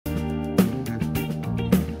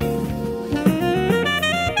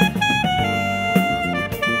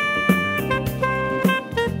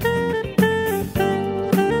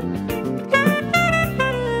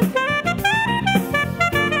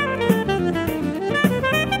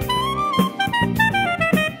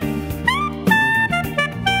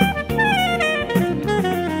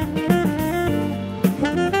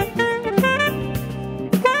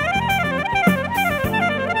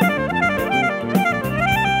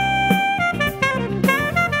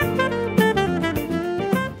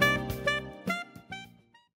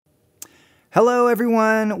Hello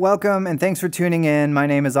everyone, welcome and thanks for tuning in. My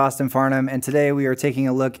name is Austin Farnham and today we are taking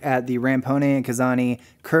a look at the Rampone and Cazzani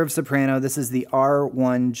curved soprano. This is the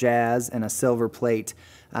R1 Jazz and a silver plate.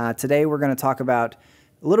 Today we're going to talk about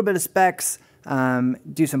a little bit of specs,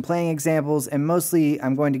 do some playing examples, and mostly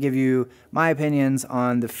I'm going to give you my opinions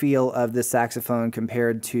on the feel of this saxophone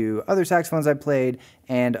compared to other saxophones I've played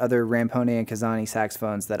and other Rampone and Cazzani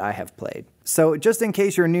saxophones that I have played. So just in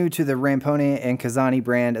case you're new to the Rampone and Cazzani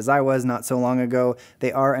brand, as I was not so long ago,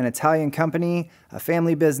 they are an Italian company, a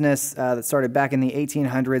family business that started back in the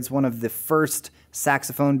 1800s, one of the first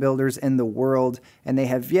saxophone builders in the world, and they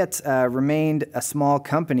have yet remained a small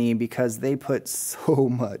company because they put so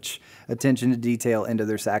much attention to detail into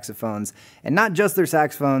their saxophones, and not just their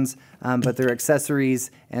saxophones, but their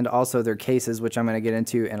accessories and also their cases, which I'm going to get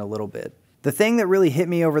into in a little bit. The thing that really hit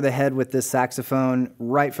me over the head with this saxophone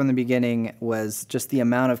right from the beginning was just the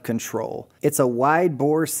amount of control. It's a wide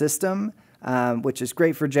bore system, which is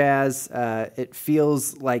great for jazz. It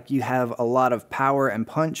feels like you have a lot of power and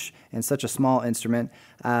punch in such a small instrument,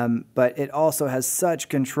 but it also has such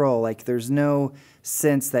control. Like there's no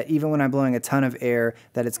sense that even when I'm blowing a ton of air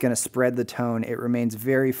that it's going to spread the tone. It remains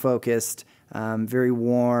very focused, very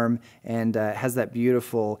warm, and has that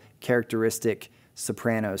beautiful characteristic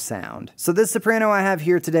soprano sound. So this soprano I have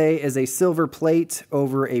here today is a silver plate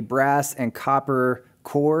over a brass and copper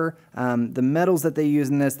core. The metals that they use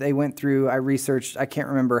in this, they went through, I researched, I can't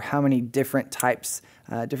remember how many different types,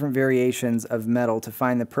 different variations of metal to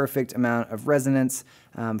find the perfect amount of resonance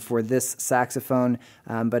for this saxophone,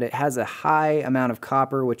 but it has a high amount of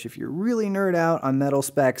copper, which if you're really nerd out on metal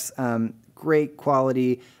specs, great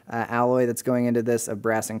quality alloy that's going into this of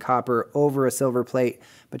brass and copper over a silver plate,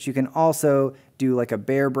 but you can also do like a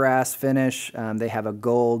bare brass finish. They have a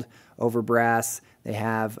gold over brass. They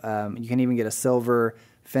have, you can even get a silver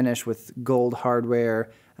finish with gold hardware,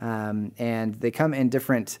 and they come in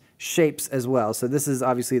different shapes as well. So this is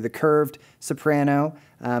obviously the curved soprano,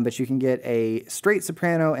 but you can get a straight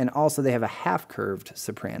soprano, and also they have a half curved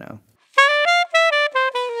soprano.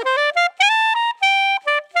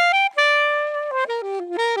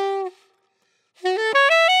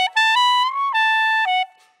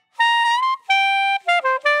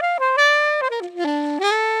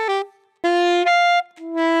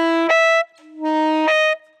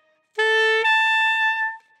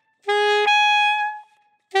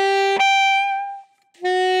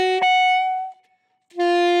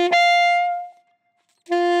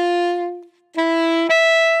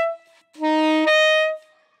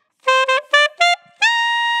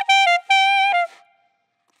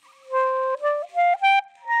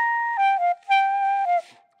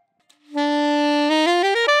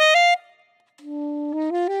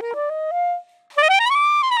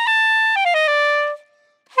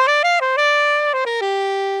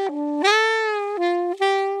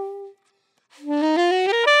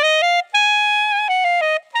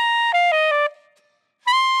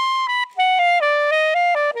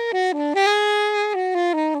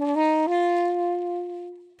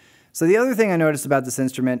 So the other thing I noticed about this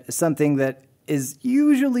instrument is something that is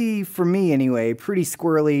usually, for me anyway, pretty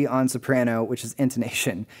squirrely on soprano, which is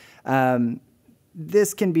intonation.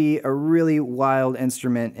 This can be a really wild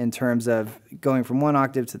instrument in terms of going from one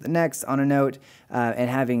octave to the next on a note and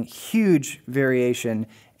having huge variation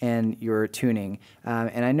in your tuning.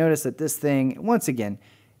 And I noticed that this thing, once again,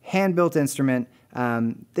 hand-built instrument,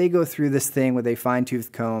 they go through this thing with a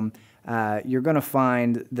fine-tooth comb. You're going to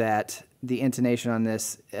find that the intonation on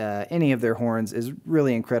this, any of their horns, is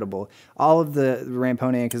really incredible. All of the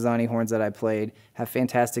Rampone and Cazzani horns that I played have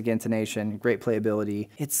fantastic intonation, great playability.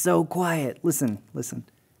 It's so quiet. Listen, listen.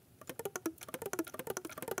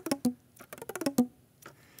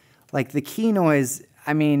 Like the key noise,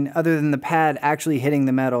 I mean, other than the pad actually hitting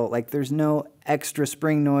the metal, like there's no extra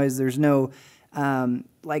spring noise. There's no,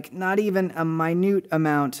 like not even a minute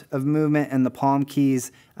amount of movement in the palm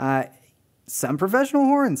keys. Some professional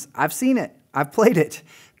horns, I've seen it, I've played it,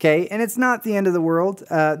 okay? And it's not the end of the world.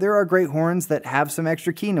 There are great horns that have some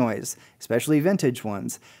extra key noise, especially vintage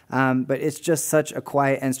ones. But it's just such a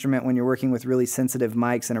quiet instrument when you're working with really sensitive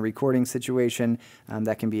mics in a recording situation.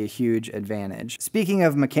 That can be a huge advantage. Speaking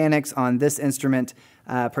of mechanics on this instrument,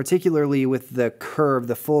 particularly with the curve,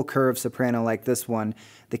 the full curve soprano like this one,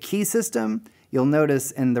 the key system, you'll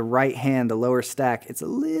notice in the right hand, the lower stack, it's a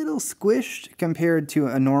little squished compared to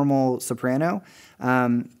a normal soprano.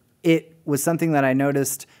 It was something that I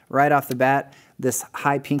noticed right off the bat. This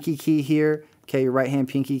high pinky key here, okay, your right hand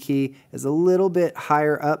pinky key is a little bit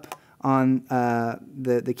higher up on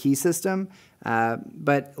the key system.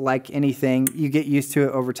 But like anything, you get used to it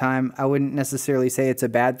over time. I wouldn't necessarily say it's a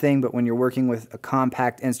bad thing, but when you're working with a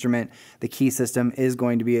compact instrument, the key system is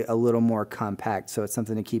going to be a little more compact, so it's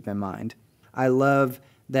something to keep in mind. I love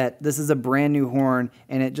that this is a brand new horn,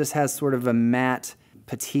 and it just has sort of a matte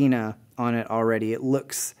patina on it already. It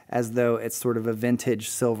looks as though it's sort of a vintage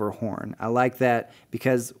silver horn. I like that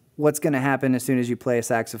because what's going to happen as soon as you play a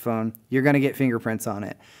saxophone, you're going to get fingerprints on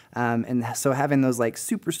it. And so having those like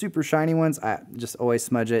super, super shiny ones, I just always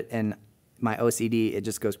smudge it, and my OCD, it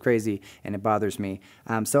just goes crazy and it bothers me.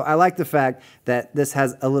 So I like the fact that this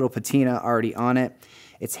has a little patina already on it.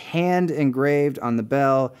 It's hand engraved on the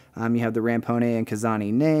bell. You have the Rampone and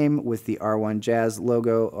Cazzani name with the R1 Jazz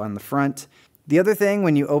logo on the front. The other thing,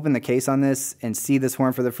 when you open the case on this and see this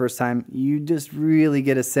horn for the first time, you just really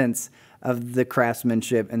get a sense of the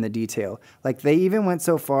craftsmanship and the detail. Like, they even went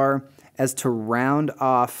so far as to round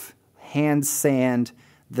off, hand sand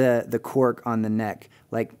the cork on the neck,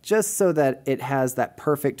 like just so that it has that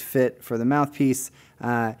perfect fit for the mouthpiece,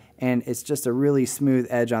 and it's just a really smooth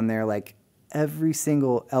edge on there. Like, every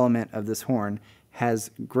single element of this horn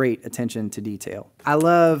has great attention to detail. I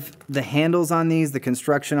love the handles on these. The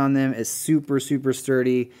construction on them is super, super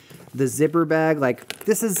sturdy. The zipper bag, like,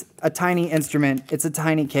 this is a tiny instrument. It's a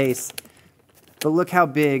tiny case. But look how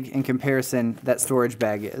big in comparison that storage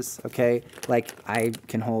bag is, okay? Like, I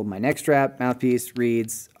can hold my neck strap, mouthpiece,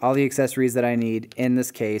 reeds, all the accessories that I need in this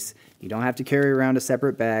case. You don't have to carry around a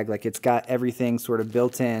separate bag. Like, it's got everything sort of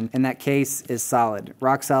built in. And that case is solid,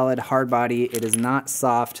 rock solid, hard body. It is not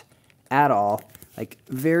soft at all. Like,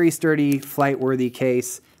 very sturdy, flight-worthy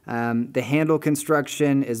case. The handle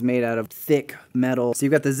construction is made out of thick metal. So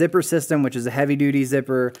you've got the zipper system, which is a heavy-duty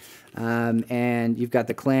zipper, and you've got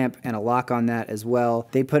the clamp and a lock on that as well.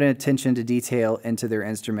 They put attention to detail into their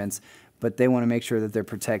instruments, but they want to make sure that they're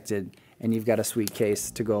protected, and you've got a sweet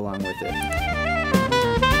case to go along with it.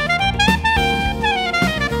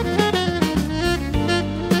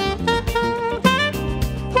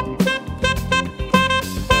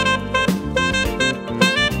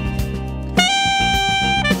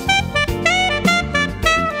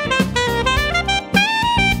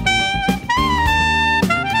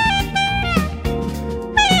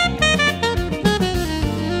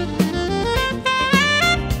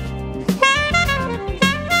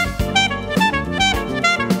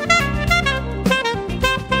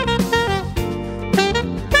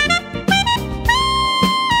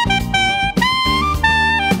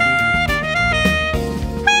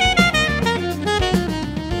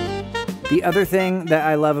 The other thing that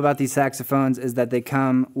I love about these saxophones is that they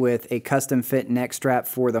come with a custom fit neck strap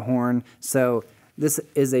for the horn. So this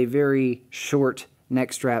is a very short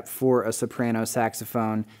neck strap for a soprano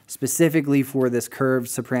saxophone, specifically for this curved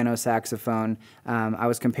soprano saxophone. I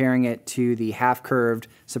was comparing it to the half-curved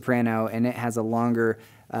soprano, and it has a longer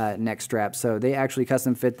neck strap. So they actually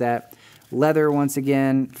custom fit that. Leather, once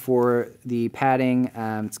again, for the padding.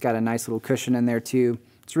 It's got a nice little cushion in there too.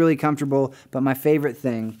 It's really comfortable, but my favorite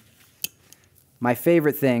thing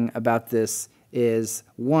about this is,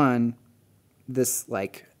 one, this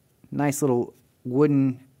like nice little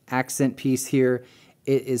wooden accent piece here.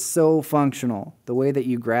 It is so functional. The way that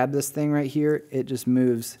you grab this thing right here, it just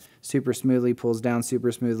moves super smoothly, pulls down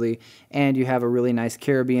super smoothly, and you have a really nice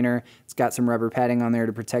carabiner. It's got some rubber padding on there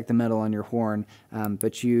to protect the metal on your horn,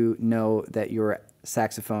 but you know that your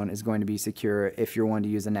saxophone is going to be secure if you're one to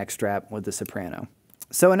use a neck strap with the soprano.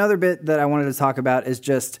 So another bit that I wanted to talk about is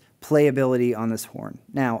just playability on this horn.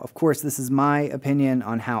 Now, of course, this is my opinion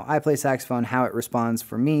on how I play saxophone, how it responds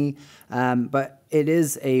for me, but it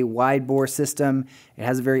is a wide bore system. It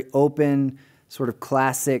has a very open, sort of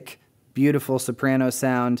classic, beautiful soprano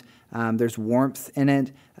sound. There's warmth in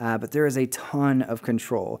it, but there is a ton of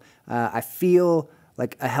control. I feel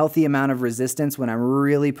like a healthy amount of resistance when I'm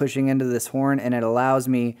really pushing into this horn, and it allows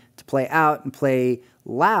me to play out and play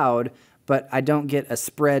loud, but I don't get a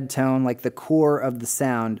spread tone. Like, the core of the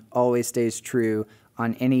sound always stays true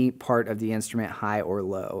on any part of the instrument, high or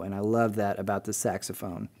low, and I love that about the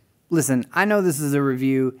saxophone. Listen, I know this is a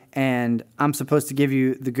review, and I'm supposed to give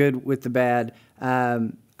you the good with the bad.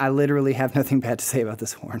 I literally have nothing bad to say about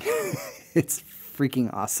this horn. It's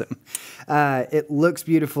freaking awesome. It looks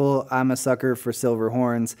beautiful. I'm a sucker for silver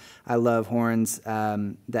horns. I love horns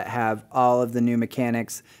that have all of the new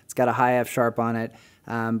mechanics. It's got a high F sharp on it,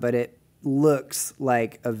 but it looks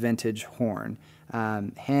like a vintage horn.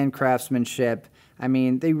 Hand craftsmanship. I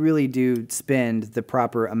mean, they really do spend the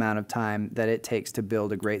proper amount of time that it takes to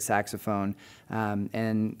build a great saxophone,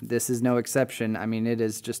 and this is no exception. I mean, it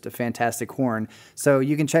is just a fantastic horn. So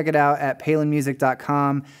you can check it out at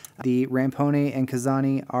palinmusic.com, the Rampone and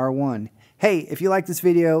Cazzani R1. Hey, if you like this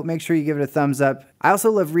video, make sure you give it a thumbs up. I also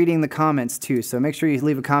love reading the comments too, so make sure you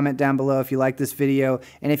leave a comment down below if you like this video.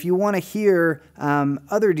 And if you want to hear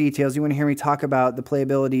other details, you want to hear me talk about the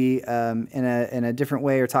playability in a different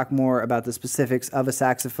way, or talk more about the specifics of a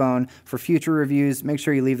saxophone for future reviews, make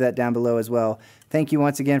sure you leave that down below as well. Thank you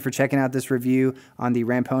once again for checking out this review on the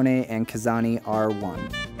Rampone and Cazzani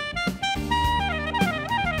R1.